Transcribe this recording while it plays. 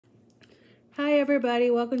Hi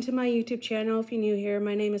everybody, welcome to my YouTube channel. If you're new here,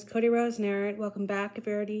 my name is Cody Rose Narrett. Welcome back if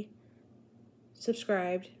you're already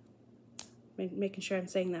subscribed. Making sure I'm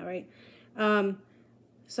saying that right.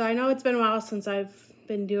 So I know it's been a while since I've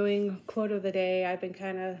been doing quote of the day. I've been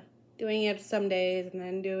kind of doing it some days and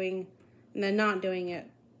then not doing it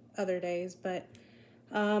other days. But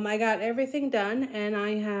I got everything done and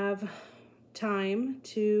I have time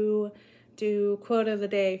to do quote of the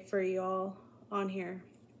day for y'all on here.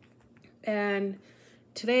 And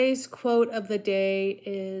today's quote of the day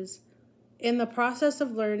is, "In the process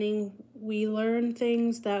of learning, we learn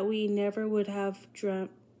things that we never would have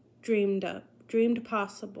dreamed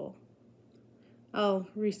possible."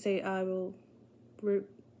 I will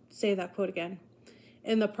say that quote again.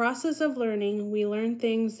 "In the process of learning, we learn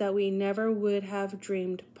things that we never would have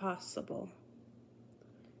dreamed possible."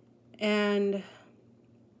 And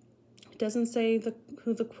it doesn't say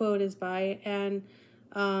who the quote is by, and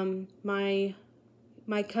my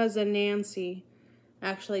cousin Nancy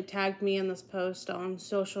actually tagged me in this post on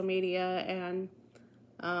social media, and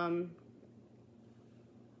I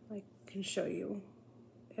can show you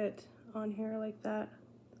it on here like that.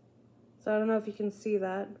 So I don't know if you can see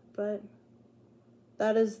that, but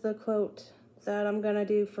that is the quote that I'm gonna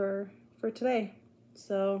do for today.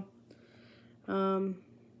 So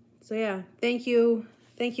yeah, thank you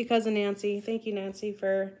cousin Nancy. Thank you, Nancy,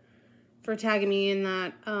 for tagging me in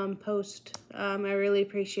that post. I really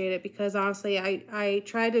appreciate it, because honestly, I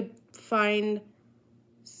try to find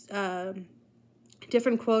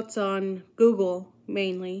different quotes on Google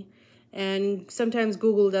mainly, and sometimes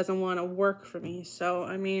Google doesn't want to work for me. So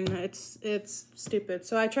I mean, it's stupid.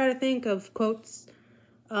 So I try to think of quotes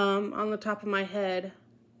on the top of my head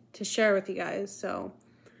to share with you guys. So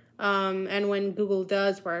and when Google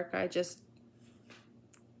does work, I just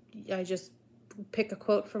pick a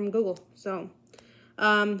quote from Google. So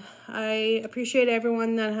I appreciate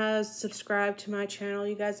everyone that has subscribed to my channel.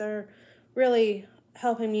 You guys are really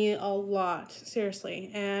helping me a lot, seriously.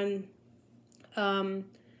 And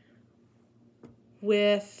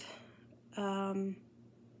with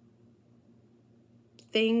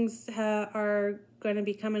things are going to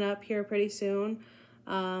be coming up here pretty soon.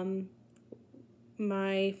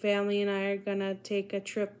 My family and I are going to take a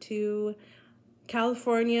trip to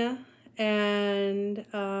California, and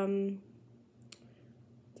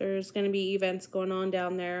there's going to be events going on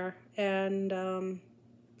down there, and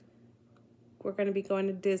we're going to be going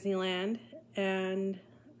to Disneyland. And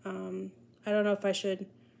I don't know if I should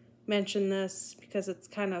mention this because it's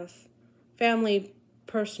kind of family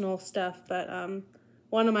personal stuff, but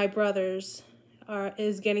one of my brothers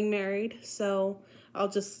is getting married, so I'll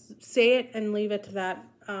just say it and leave it to that.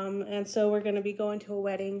 And so we're going to be going to a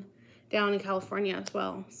wedding down in California as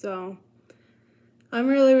well. So I'm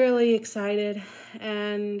really, really excited,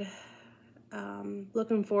 and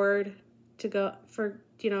looking forward to go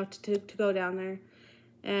down there.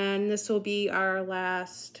 And this will be our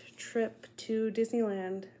last trip to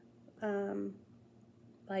Disneyland,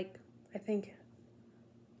 I think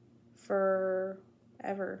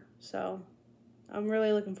forever. So I'm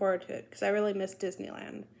really looking forward to it, because I really miss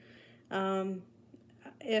Disneyland.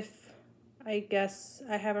 I guess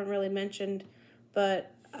I haven't really mentioned,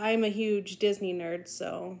 but I'm a huge Disney nerd,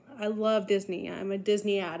 so I love Disney. I'm a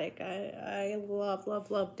Disney addict. I love, love,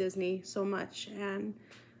 love Disney so much, and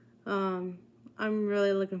I'm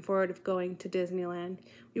really looking forward to going to Disneyland.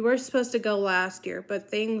 We were supposed to go last year, but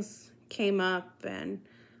things came up, and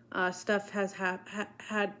stuff has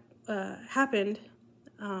happened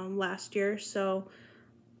last year. So,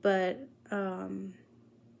 but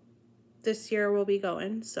this year we'll be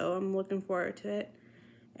going, so I'm looking forward to it.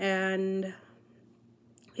 And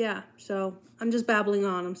yeah, so I'm just babbling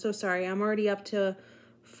on. I'm so sorry. I'm already up to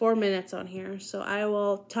 4 minutes on here. So I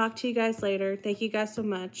will talk to you guys later. Thank you guys so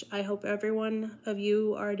much. I hope every one of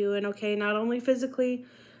you are doing okay, not only physically,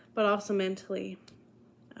 but also mentally.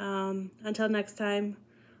 Until next time,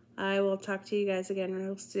 I will talk to you guys again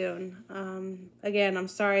real soon. Again, I'm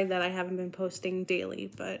sorry that I haven't been posting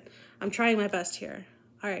daily, but I'm trying my best here.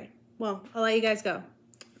 All right. Well, I'll let you guys go.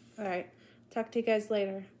 All right. Talk to you guys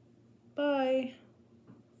later. Bye.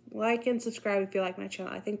 Like and subscribe if you like my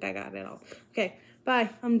channel. I think I got it all. Okay. Bye.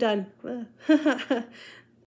 I'm done.